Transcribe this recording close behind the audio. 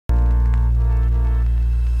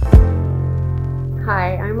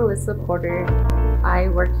I'm Melissa Porter. I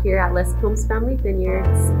work here at Lescombes Family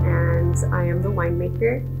Vineyards and I am the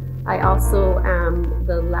winemaker. I also am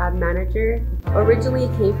the lab manager. Originally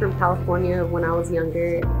came from California when I was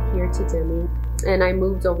younger, here to Demi, and I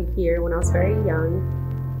moved over here when I was very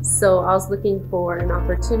young. So I was looking for an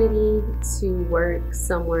opportunity to work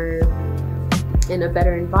somewhere in a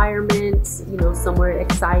better environment, somewhere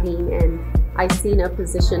exciting, and I seen a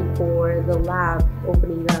position for the lab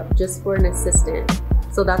opening up just for an assistant.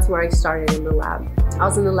 So that's where I started in the lab. I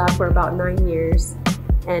was in the lab for about 9 years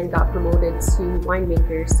and got promoted to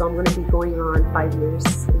winemaker. So I'm going to be going on 5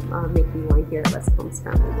 years making wine here at Lescombes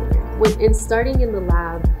Family Vineyards. In starting in the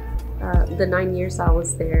lab, the 9 years I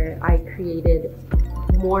was there, I created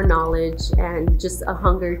more knowledge and just a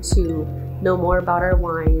hunger to know more about our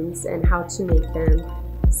wines and how to make them.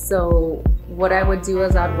 So what I would do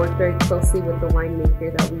is I'd work very closely with the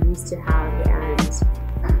winemaker that we used to have and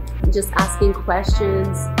just asking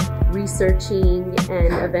questions, researching,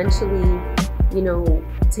 and eventually,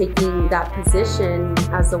 taking that position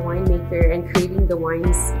as a winemaker and creating the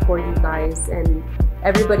wines for you guys and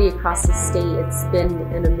everybody across the state. It's been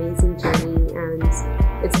an amazing journey and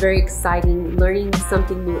it's very exciting. Learning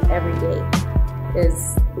something new every day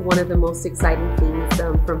is one of the most exciting things,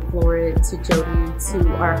 from Florent to Jody to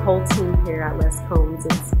our whole team here at Lescombes.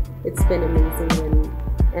 It's been amazing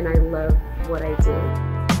and I love what I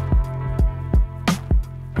do.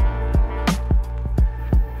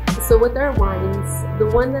 So with our wines, the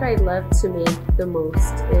one that I love to make the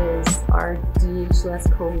most is our DH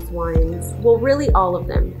Lescombes wines. Well, really all of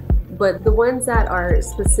them, but the ones that are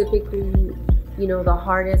specifically, the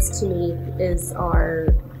hardest to make is our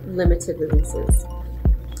limited releases.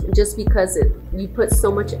 Just because you put so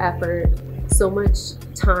much effort, so much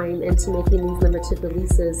time into making these limited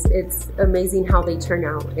releases, it's amazing how they turn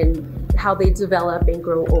out and how they develop and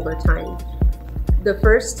grow over time. The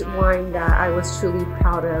first wine that I was truly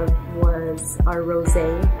proud of was our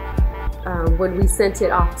rosé. When we sent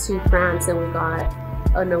it off to France and we got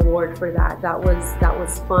an award for that, that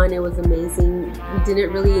was fun. It was amazing. We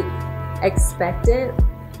didn't really expect it,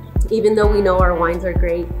 even though we know our wines are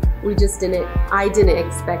great. I didn't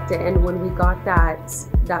expect it, and when we got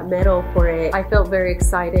that medal for it, I felt very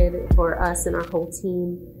excited for us and our whole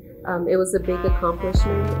team. It was a big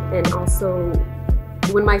accomplishment, and also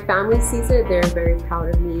when my family sees it, they're very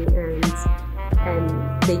proud of me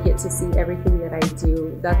and they get to see everything that I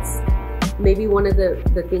do. That's maybe one of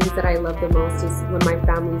the things that I love the most is when my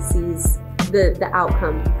family sees the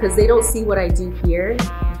outcome, because they don't see what I do here,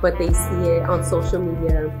 but they see it on social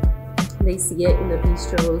media. They see it in the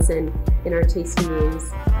bistros and in our tasting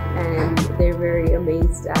rooms, and they're very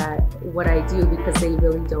amazed at what I do because they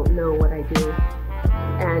really don't know what I do.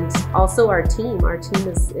 And also our team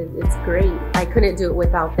it's great. I couldn't do it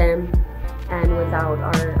without them and without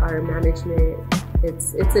our management.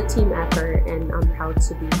 It's a team effort, and I'm proud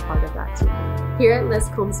to be part of that team. Here at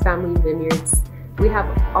Lescombes Family Vineyards, we have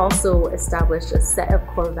also established a set of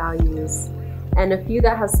core values, and a few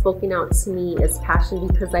that have spoken out to me is passion,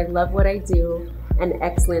 because I love what I do, and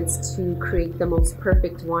excellence to create the most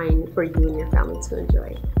perfect wine for you and your family to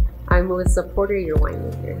enjoy. I'm Melissa Porter, your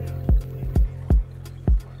winemaker.